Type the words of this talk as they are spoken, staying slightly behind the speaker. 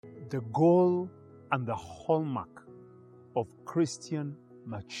The goal and the hallmark of Christian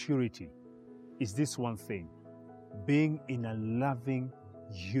maturity is this one thing: being in a loving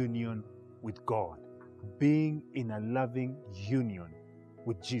union with God, being in a loving union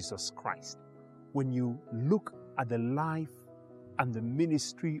with Jesus Christ. When you look at the life and the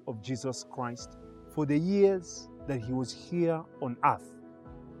ministry of Jesus Christ for the years that he was here on earth,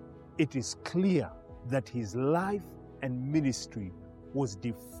 it is clear that his life and ministry was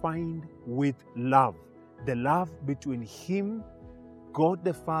defined with love. The love between him, God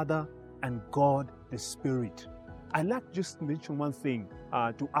the Father, and God the Spirit. I'd like just to mention one thing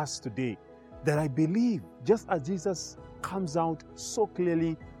to us today, that I believe, just as Jesus comes out so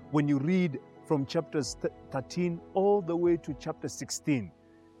clearly when you read from chapters 13 all the way to chapter 16,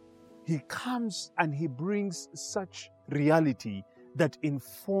 he comes and he brings such reality that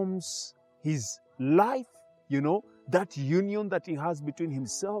informs his life, that union that he has between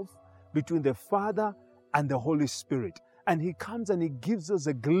himself, between the Father and the Holy Spirit. And he comes and he gives us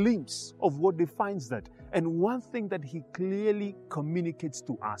a glimpse of what defines that. And one thing that he clearly communicates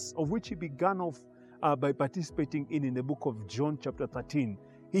to us, of which he began off by participating in the book of John chapter 13,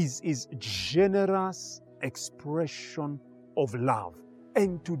 is his generous expression of love.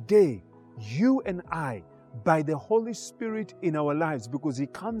 And today, you and I, by the Holy Spirit in our lives, because he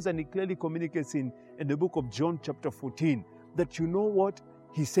comes and he clearly communicates in the book of John chapter 14, that you know what?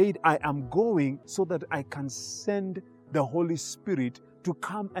 He said, I am going so that I can send the Holy Spirit to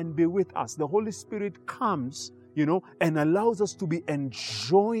come and be with us. The Holy Spirit comes, and allows us to be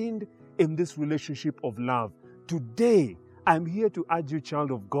enjoined in this relationship of love. Today, I'm here to urge you,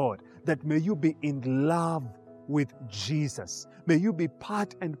 child of God, that may you be in love with Jesus. May you be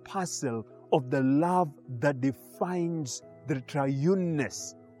part and parcel of the love that defines the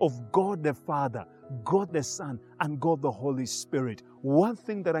triuneness of God the Father, God the Son, and God the Holy Spirit. One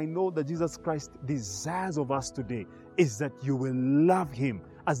thing that I know that Jesus Christ desires of us today is that you will love him.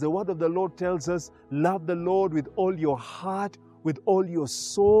 As the word of the Lord tells us, love the Lord with all your heart, with all your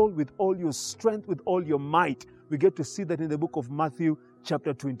soul, with all your strength, with all your might. We get to see that in the book of Matthew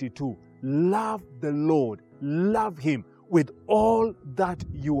chapter 22. Love the Lord, love him with all that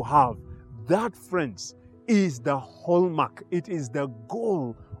you have. That, friends, is the hallmark. It is the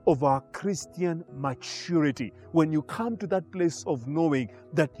goal of our Christian maturity. When you come to that place of knowing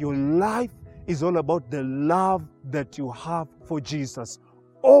that your life is all about the love that you have for Jesus,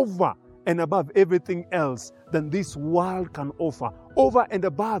 over and above everything else than this world can offer, over and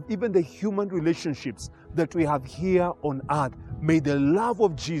above even the human relationships that we have here on earth. May the love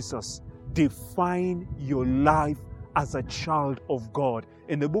of Jesus define your life as a child of God.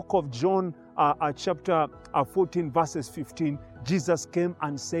 In the book of John, chapter 14, verses 15, Jesus came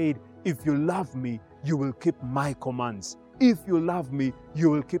and said, if you love me, you will keep my commands. If you love me, you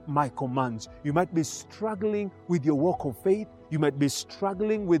will keep my commands. You might be struggling with your walk of faith. You might be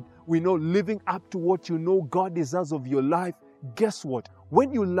struggling with, living up to what God desires of your life. Guess what?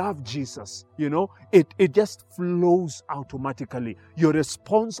 When you love Jesus, it just flows automatically. Your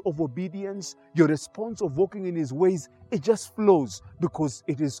response of obedience, your response of walking in his ways, it just flows because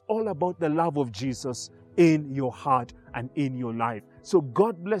it is all about the love of Jesus in your heart and in your life. So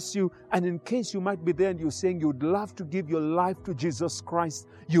God bless you. And in case you might be there and you're saying you'd love to give your life to Jesus Christ,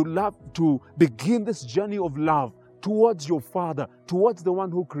 you'd love to begin this journey of love towards your Father, towards the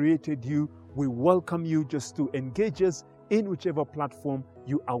one who created you, we welcome you just to engage us in whichever platform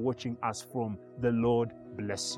you are watching us from. The Lord bless you.